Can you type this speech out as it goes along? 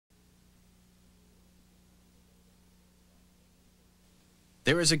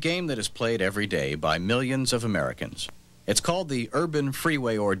There is a game that is played every day by millions of Americans. It's called the Urban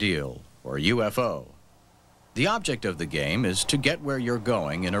Freeway Ordeal, or UFO. The object of the game is to get where you're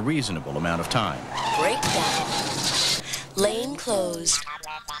going in a reasonable amount of time. Breakdown. Lane closed.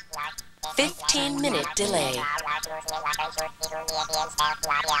 15-minute delay.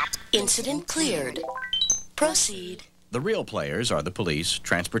 Incident cleared. Proceed. The real players are the police,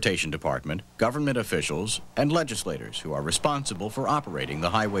 transportation department, government officials, and legislators who are responsible for operating the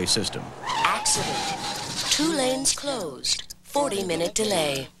highway system. Accident. 2 lanes closed. 40-minute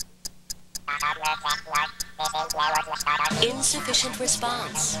delay. Insufficient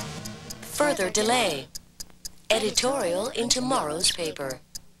response. Further delay. Editorial in tomorrow's paper.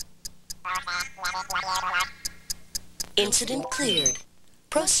 Incident cleared.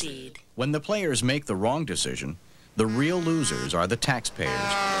 Proceed. When the players make the wrong decision, the real losers are the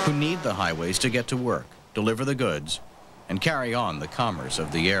taxpayers who need the highways to get to work, deliver the goods, and carry on the commerce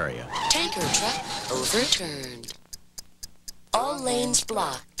of the area. Tanker truck overturned. All lanes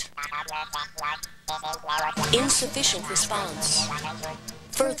blocked. Insufficient response.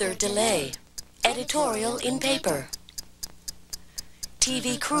 Further delay. Editorial in paper.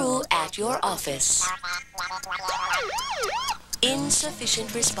 TV crew at your office.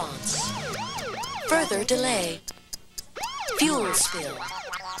 Insufficient response. Further delay. Fuel spill.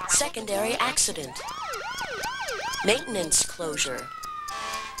 Secondary accident. Maintenance closure.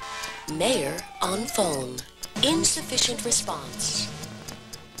 Mayor on phone. Insufficient response.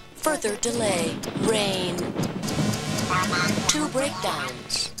 Further delay. Rain. 2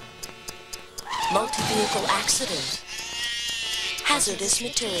 breakdowns. Multi-vehicle accident. Hazardous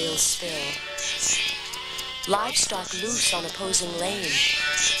materials spill. Livestock loose on opposing lane.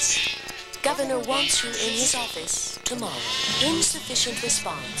 Governor wants you in his office tomorrow. Insufficient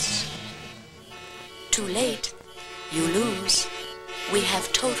response. Too late. You lose. We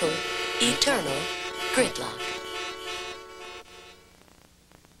have total, eternal gridlock.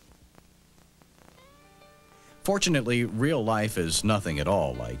 Fortunately, real life is nothing at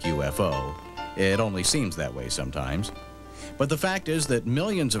all like UFO. It only seems that way sometimes. But the fact is that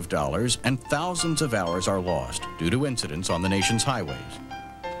millions of dollars and thousands of hours are lost due to incidents on the nation's highways.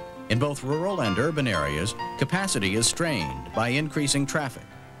 In both rural and urban areas, capacity is strained by increasing traffic.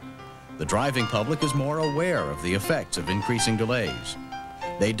 The driving public is more aware of the effects of increasing delays.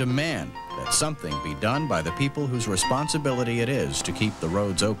 They demand that something be done by the people whose responsibility it is to keep the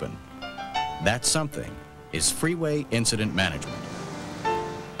roads open. That something is freeway incident management.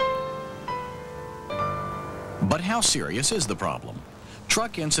 But how serious is the problem?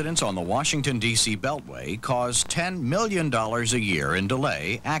 Truck incidents on the Washington, D.C. Beltway cause $10 million a year in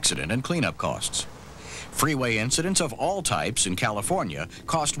delay, accident, and cleanup costs. Freeway incidents of all types in California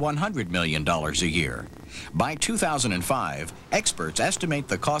cost $100 million a year. By 2005, experts estimate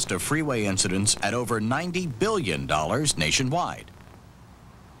the cost of freeway incidents at over $90 billion nationwide.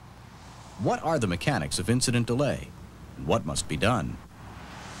 What are the mechanics of incident delay? And what must be done?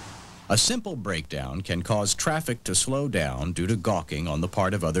 A simple breakdown can cause traffic to slow down due to gawking on the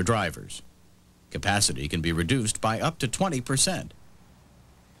part of other drivers. Capacity can be reduced by up to 20%.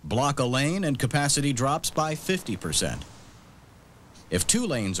 Block a lane and capacity drops by 50%. If 2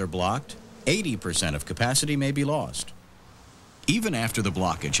 lanes are blocked, 80% of capacity may be lost. Even after the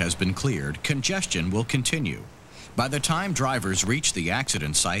blockage has been cleared, congestion will continue. By the time drivers reach the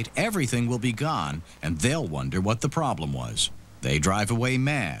accident site, everything will be gone, and they'll wonder what the problem was. They drive away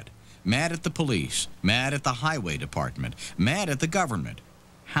mad. Mad at the police, mad at the highway department, mad at the government.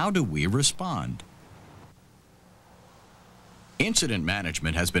 How do we respond? Incident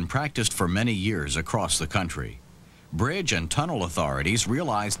management has been practiced for many years across the country. Bridge and tunnel authorities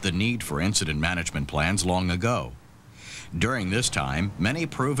realized the need for incident management plans long ago. During this time, many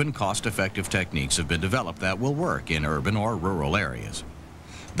proven cost-effective techniques have been developed that will work in urban or rural areas.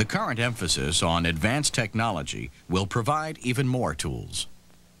 The current emphasis on advanced technology will provide even more tools.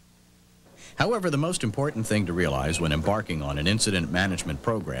 However, the most important thing to realize when embarking on an incident management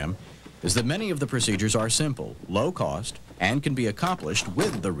program is that many of the procedures are simple, low cost, and can be accomplished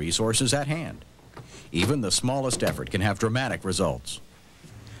with the resources at hand. Even the smallest effort can have dramatic results.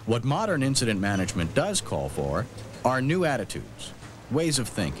 What modern incident management does call for are new attitudes, ways of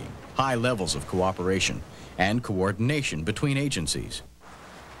thinking, high levels of cooperation, and coordination between agencies.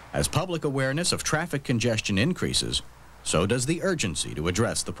 As public awareness of traffic congestion increases, so does the urgency to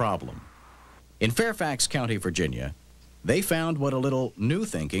address the problem. In Fairfax County, Virginia, they found what a little new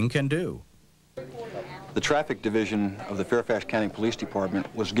thinking can do. The Traffic Division of the Fairfax County Police Department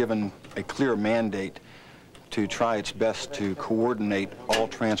was given a clear mandate to try its best to coordinate all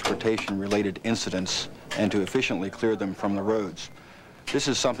transportation-related incidents and to efficiently clear them from the roads. This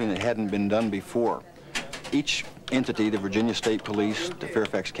is something that hadn't been done before. Each entity, the Virginia State Police, the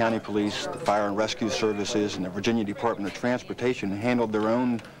Fairfax County Police, the Fire and Rescue Services, and the Virginia Department of Transportation handled their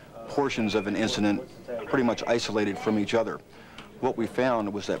own portions of an incident pretty much isolated from each other. What we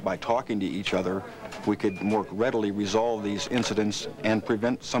found was that by talking to each other, we could more readily resolve these incidents and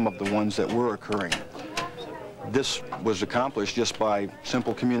prevent some of the ones that were occurring. This was accomplished just by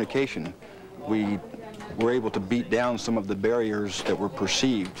simple communication. We were able to beat down some of the barriers that were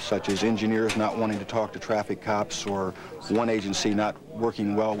perceived, such as engineers not wanting to talk to traffic cops or one agency not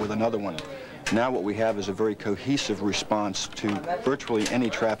working well with another one. Now what we have is a very cohesive response to virtually any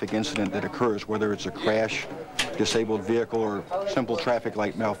traffic incident that occurs, whether it's a crash, disabled vehicle, or simple traffic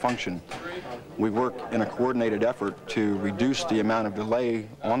light malfunction. We work in a coordinated effort to reduce the amount of delay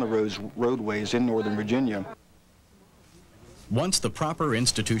on the roadways in Northern Virginia. Once the proper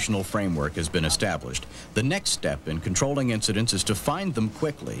institutional framework has been established, the next step in controlling incidents is to find them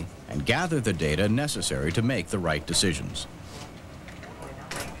quickly and gather the data necessary to make the right decisions.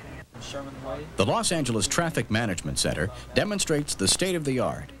 The Los Angeles Traffic Management Center demonstrates the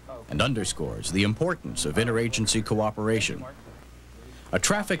state-of-the-art and underscores the importance of interagency cooperation. A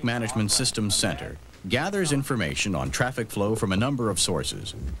traffic management systems center gathers information on traffic flow from a number of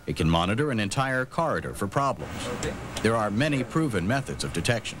sources. It can monitor an entire corridor for problems. There are many proven methods of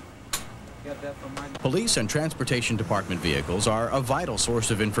detection. Police and transportation department vehicles are a vital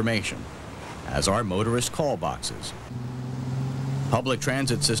source of information, as are motorist call boxes. Public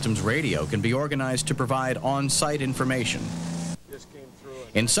transit systems radio can be organized to provide on-site information.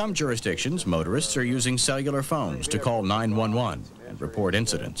 In some jurisdictions, motorists are using cellular phones to call 911 and report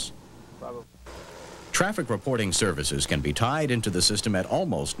incidents. Traffic reporting services can be tied into the system at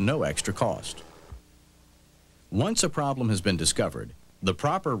almost no extra cost. Once a problem has been discovered, the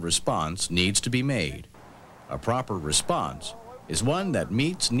proper response needs to be made. A proper response is one that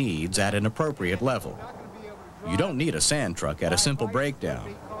meets needs at an appropriate level. You don't need a sand truck at a simple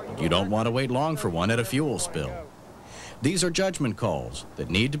breakdown. You don't want to wait long for one at a fuel spill. These are judgment calls that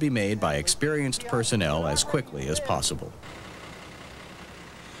need to be made by experienced personnel as quickly as possible.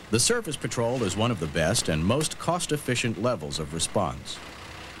 The Surface Patrol is one of the best and most cost-efficient levels of response.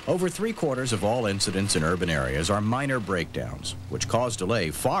 Over 3/4 of all incidents in urban areas are minor breakdowns, which cause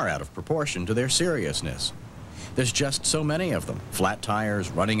delay far out of proportion to their seriousness. There's just so many of them: flat tires,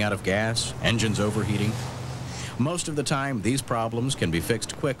 running out of gas, engines overheating. Most of the time, these problems can be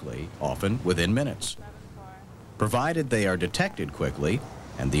fixed quickly, often within minutes, provided they are detected quickly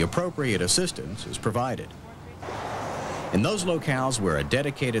and the appropriate assistance is provided. In those locales where a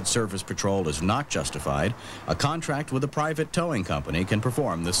dedicated surface patrol is not justified, a contract with a private towing company can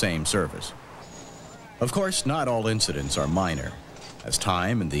perform the same service. Of course, not all incidents are minor. As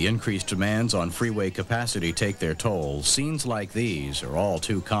time and the increased demands on freeway capacity take their toll, scenes like these are all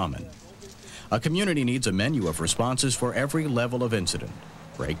too common. A community needs a menu of responses for every level of incident: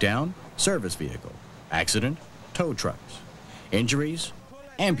 breakdown, service vehicle; accident, tow trucks; injuries,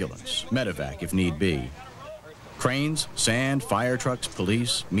 ambulance, medevac if need be; cranes, sand, fire trucks,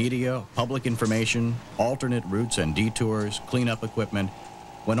 police, media, public information, alternate routes and detours, cleanup equipment.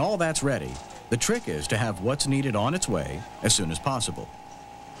 When all that's ready, the trick is to have what's needed on its way as soon as possible.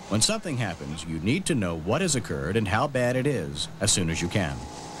 When something happens, you need to know what has occurred and how bad it is as soon as you can.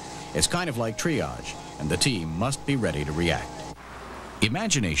 It's kind of like triage, and the team must be ready to react.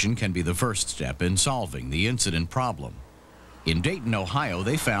 Imagination can be the first step in solving the incident problem. In Dayton, Ohio,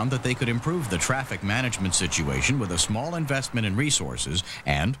 they found that they could improve the traffic management situation with a small investment in resources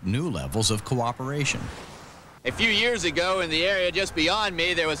and new levels of cooperation. A few years ago, in the area just beyond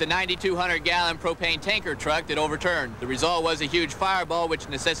me, there was a 9,200-gallon propane tanker truck that overturned. The result was a huge fireball, which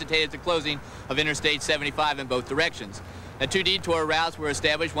necessitated the closing of Interstate 75 in both directions. Now, 2 detour routes were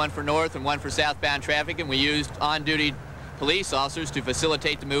established, one for north and one for southbound traffic, and we used on-duty police officers to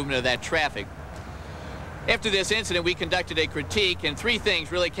facilitate the movement of that traffic. After this incident, we conducted a critique, and 3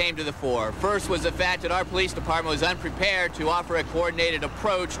 things really came to the fore. First was the fact that our police department was unprepared to offer a coordinated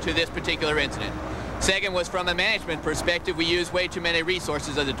approach to this particular incident. Second was, from a management perspective, we used way too many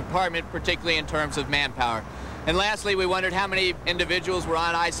resources of the department, particularly in terms of manpower. And lastly, we wondered how many individuals were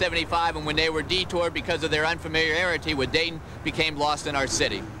on I-75 and when they were detoured because of their unfamiliarity with Dayton, became lost in our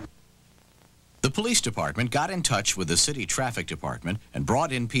city. The police department got in touch with the city traffic department and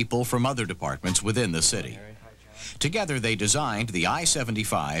brought in people from other departments within the city. Together, they designed the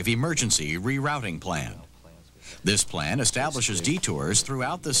I-75 emergency rerouting plan. This plan establishes detours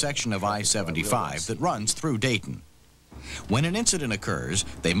throughout the section of I-75 that runs through Dayton. When an incident occurs,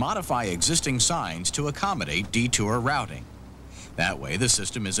 they modify existing signs to accommodate detour routing. That way, the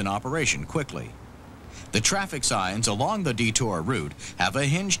system is in operation quickly. The traffic signs along the detour route have a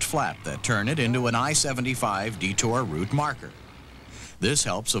hinged flap that turn it into an I-75 detour route marker. This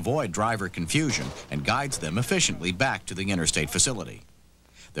helps avoid driver confusion and guides them efficiently back to the interstate facility.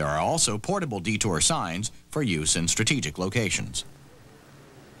 There are also portable detour signs for use in strategic locations.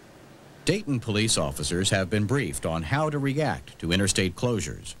 Dayton police officers have been briefed on how to react to interstate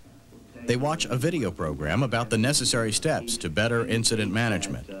closures. They watch a video program about the necessary steps to better incident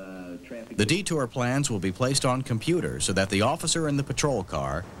management. The detour plans will be placed on computers so that the officer in the patrol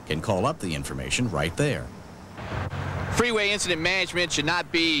car can call up the information right there. Freeway incident management should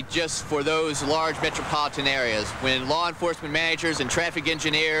not be just for those large metropolitan areas. When law enforcement managers and traffic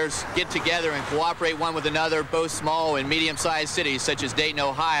engineers get together and cooperate one with another, both small and medium-sized cities such as Dayton,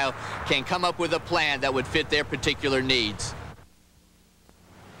 Ohio, can come up with a plan that would fit their particular needs.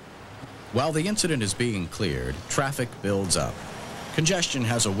 While the incident is being cleared, traffic builds up. Congestion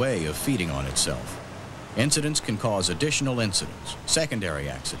has a way of feeding on itself. Incidents can cause additional incidents, secondary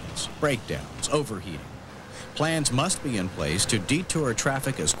accidents, breakdowns, overheating. Plans must be in place to detour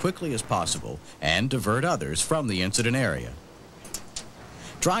traffic as quickly as possible and divert others from the incident area.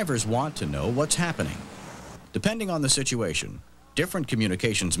 Drivers want to know what's happening. Depending on the situation, different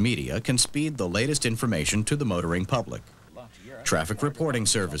communications media can speed the latest information to the motoring public. Traffic reporting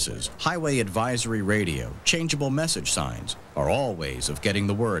services, highway advisory radio, changeable message signs are all ways of getting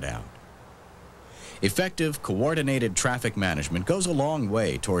the word out. Effective, coordinated traffic management goes a long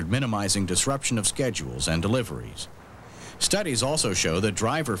way toward minimizing disruption of schedules and deliveries. Studies also show that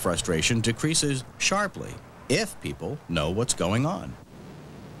driver frustration decreases sharply if people know what's going on.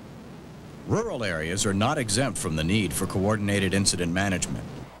 Rural areas are not exempt from the need for coordinated incident management.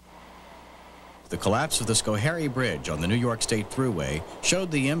 The collapse of the Schoharie Bridge on the New York State Thruway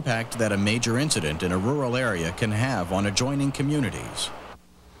showed the impact that a major incident in a rural area can have on adjoining communities.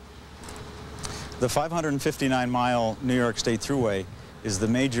 The 559-mile New York State Thruway is the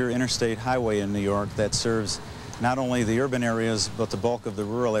major interstate highway in New York that serves not only the urban areas, but the bulk of the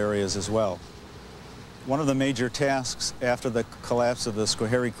rural areas as well. One of the major tasks after the collapse of the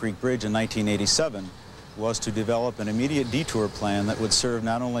Schoharie Creek Bridge in 1987 was to develop an immediate detour plan that would serve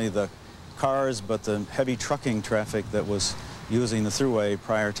not only the cars, but the heavy trucking traffic that was using the Thruway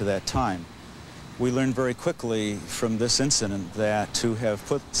prior to that time. We learned very quickly from this incident that to have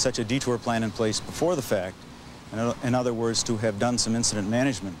put such a detour plan in place before the fact, in other words, to have done some incident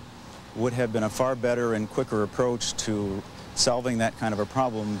management, would have been a far better and quicker approach to solving that kind of a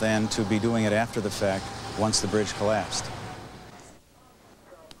problem than to be doing it after the fact once the bridge collapsed.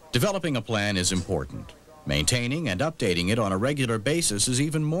 Developing a plan is important. Maintaining and updating it on a regular basis is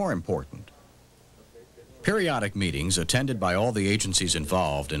even more important. Periodic meetings attended by all the agencies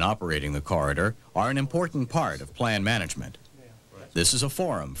involved in operating the corridor are an important part of plan management. This is a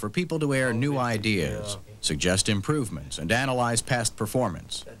forum for people to air new ideas, suggest improvements, and analyze past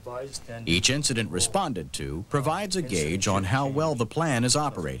performance. Each incident responded to provides a gauge on how well the plan is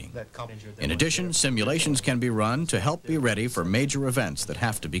operating. In addition, simulations can be run to help be ready for major events that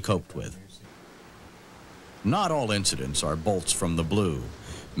have to be coped with. Not all incidents are bolts from the blue.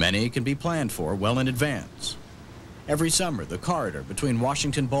 Many can be planned for well in advance. Every summer, the corridor between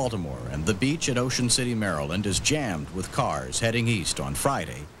Washington, Baltimore, and the beach at Ocean City, Maryland is jammed with cars heading east on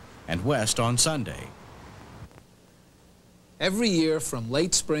Friday and west on Sunday. Every year, from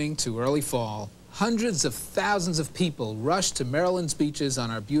late spring to early fall, hundreds of thousands of people rush to Maryland's beaches on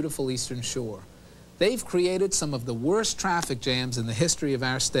our beautiful eastern shore. They've created some of the worst traffic jams in the history of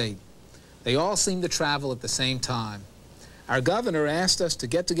our state. They all seem to travel at the same time. Our governor asked us to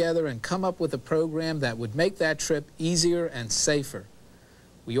get together and come up with a program that would make that trip easier and safer.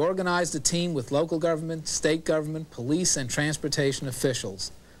 We organized a team with local government, state government, police, and transportation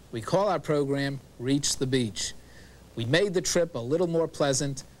officials. We call our program Reach the Beach. We made the trip a little more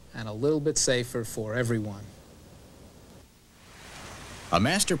pleasant and a little bit safer for everyone. A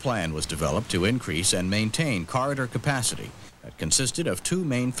master plan was developed to increase and maintain corridor capacity that consisted of two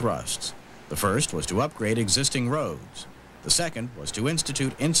main thrusts. The first was to upgrade existing roads. The second was to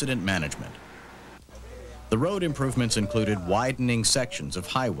institute incident management. The road improvements included widening sections of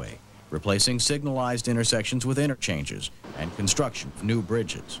highway, replacing signalized intersections with interchanges, and construction of new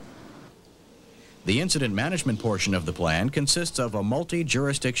bridges. The incident management portion of the plan consists of a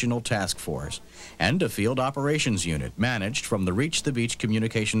multi-jurisdictional task force and a field operations unit managed from the Reach the Beach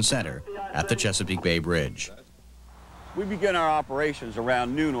Communication Center at the Chesapeake Bay Bridge. We begin our operations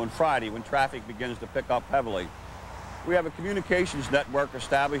around noon on Friday when traffic begins to pick up heavily. We have a communications network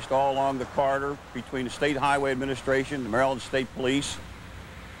established all along the corridor between the State Highway Administration, the Maryland State Police,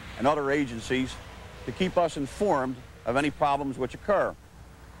 and other agencies to keep us informed of any problems which occur.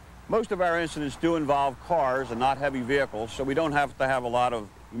 Most of our incidents do involve cars and not heavy vehicles, so we don't have to have a lot of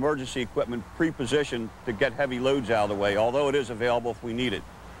emergency equipment pre-positioned to get heavy loads out of the way, although it is available if we need it.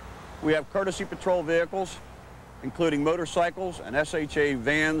 We have courtesy patrol vehicles, including motorcycles and SHA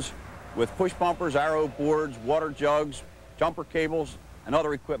vans with push bumpers, arrow boards, water jugs, jumper cables, and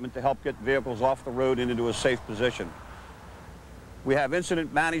other equipment to help get vehicles off the road and into a safe position. We have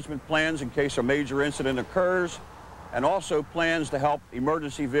incident management plans in case a major incident occurs, and also plans to help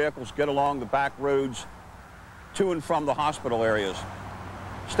emergency vehicles get along the back roads to and from the hospital areas.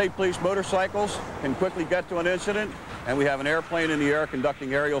 State police motorcycles can quickly get to an incident, and we have an airplane in the air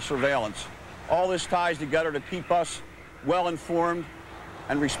conducting aerial surveillance. All this ties together to keep us well informed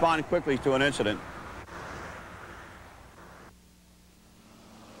and respond quickly to an incident.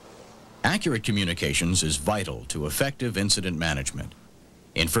 Accurate communications is vital to effective incident management.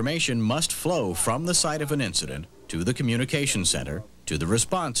 Information must flow from the site of an incident to the communication center, to the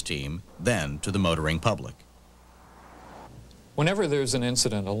response team, then to the motoring public. Whenever there's an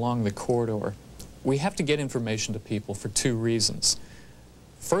incident along the corridor, we have to get information to people for two reasons.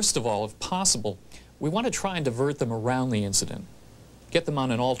 First of all, if possible, we want to try and divert them around the incident, get them on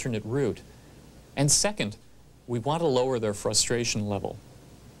an alternate route. And second, we want to lower their frustration level.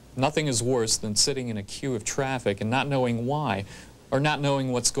 Nothing is worse than sitting in a queue of traffic and not knowing why, or not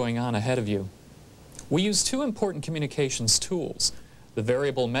knowing what's going on ahead of you. We use two important communications tools, the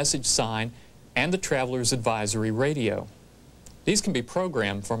variable message sign and the traveler's advisory radio. These can be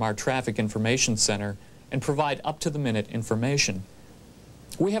programmed from our traffic information center and provide up-to-the-minute information.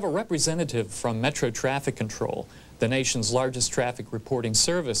 We have a representative from Metro Traffic Control, the nation's largest traffic reporting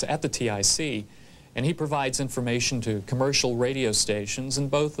service at the TIC, and he provides information to commercial radio stations in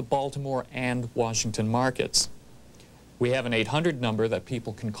both the Baltimore and Washington markets. We have an 800 number that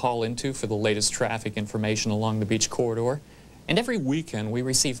people can call into for the latest traffic information along the beach corridor, and every weekend we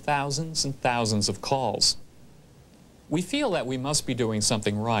receive thousands and thousands of calls. We feel that we must be doing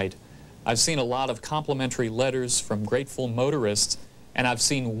something right. I've seen a lot of complimentary letters from grateful motorists, and I've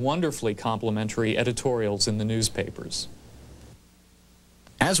seen wonderfully complimentary editorials in the newspapers.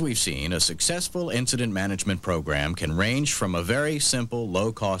 As we've seen, a successful incident management program can range from a very simple,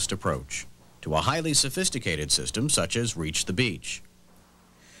 low-cost approach to a highly sophisticated system such as Reach the Beach.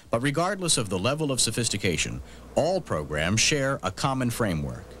 But regardless of the level of sophistication, all programs share a common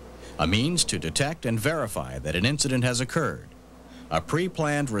framework, a means to detect and verify that an incident has occurred, a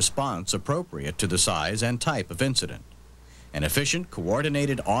pre-planned response appropriate to the size and type of incident, an efficient,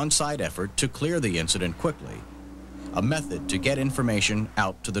 coordinated on-site effort to clear the incident quickly, a method to get information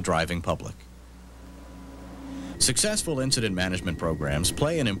out to the driving public. Successful incident management programs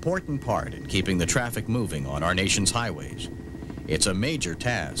play an important part in keeping the traffic moving on our nation's highways. It's a major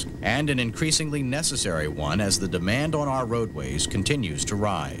task and an increasingly necessary one as the demand on our roadways continues to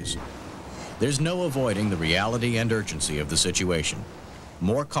rise. There's no avoiding the reality and urgency of the situation.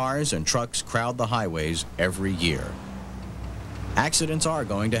 More cars and trucks crowd the highways every year. Accidents are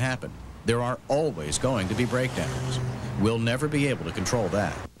going to happen. There are always going to be breakdowns. We'll never be able to control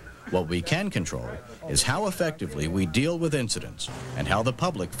that. What we can control is how effectively we deal with incidents and how the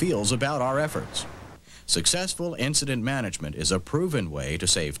public feels about our efforts. Successful incident management is a proven way to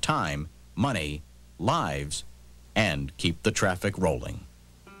save time, money, lives, and keep the traffic rolling.